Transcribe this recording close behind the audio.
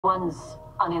One's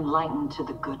unenlightened to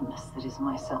the goodness that is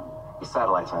my son. The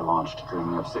satellites I launched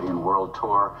during the Obsidian World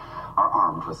Tour are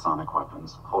armed with sonic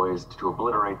weapons, poised to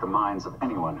obliterate the minds of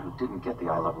anyone who didn't get the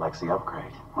I Love Lexi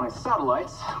upgrade. My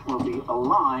satellites will be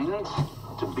aligned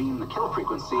to beam the kill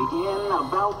frequency in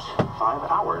about 5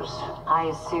 hours.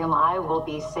 I assume I will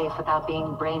be safe without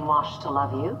being brainwashed to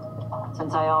love you,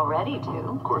 since I already do.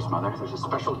 Of course, Mother. There's a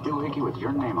special doohickey with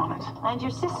your name on it. And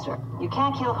your sister. You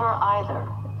can't kill her either.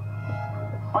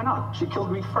 Why not? She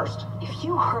killed me first. If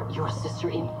you hurt your sister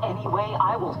in any way,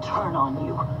 I will turn on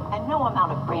you. And no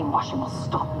amount of brainwashing will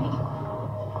stop me.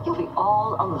 You'll be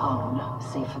all alone,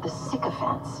 save for the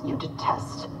sycophants you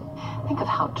detest. Think of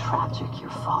how tragic your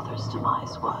father's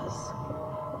demise was.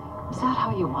 Is that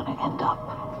how you want to end up?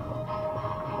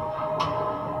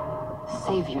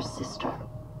 Save your sister.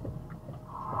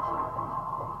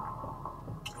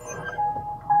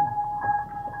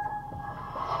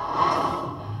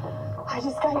 I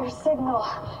just got your signal.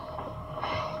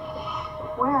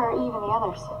 Where are Eve and the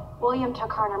others? William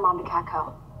took her and her mom to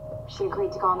Catco. She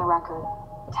agreed to go on the record,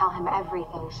 tell him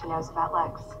everything she knows about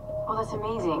Lex. Well, that's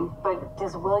amazing, but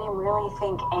does William really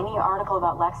think any article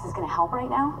about Lex is going to help right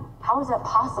now? How is that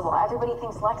possible? Everybody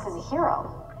thinks Lex is a hero.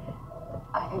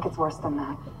 I think it's worse than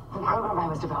that. The program I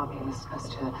was developing was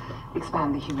supposed to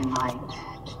expand the human mind,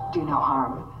 to do no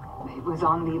harm. It was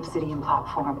on the Obsidian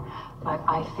platform, but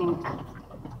I think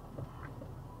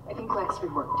Lex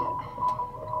reworked it.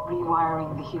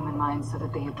 Rewiring the human mind so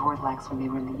that they adored Lex when they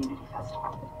were in the Unity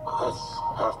Festival.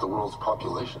 That's half the world's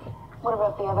population. What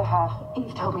about the other half?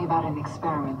 Eve told me about an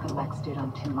experiment that Lex did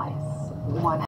on 2 mice. One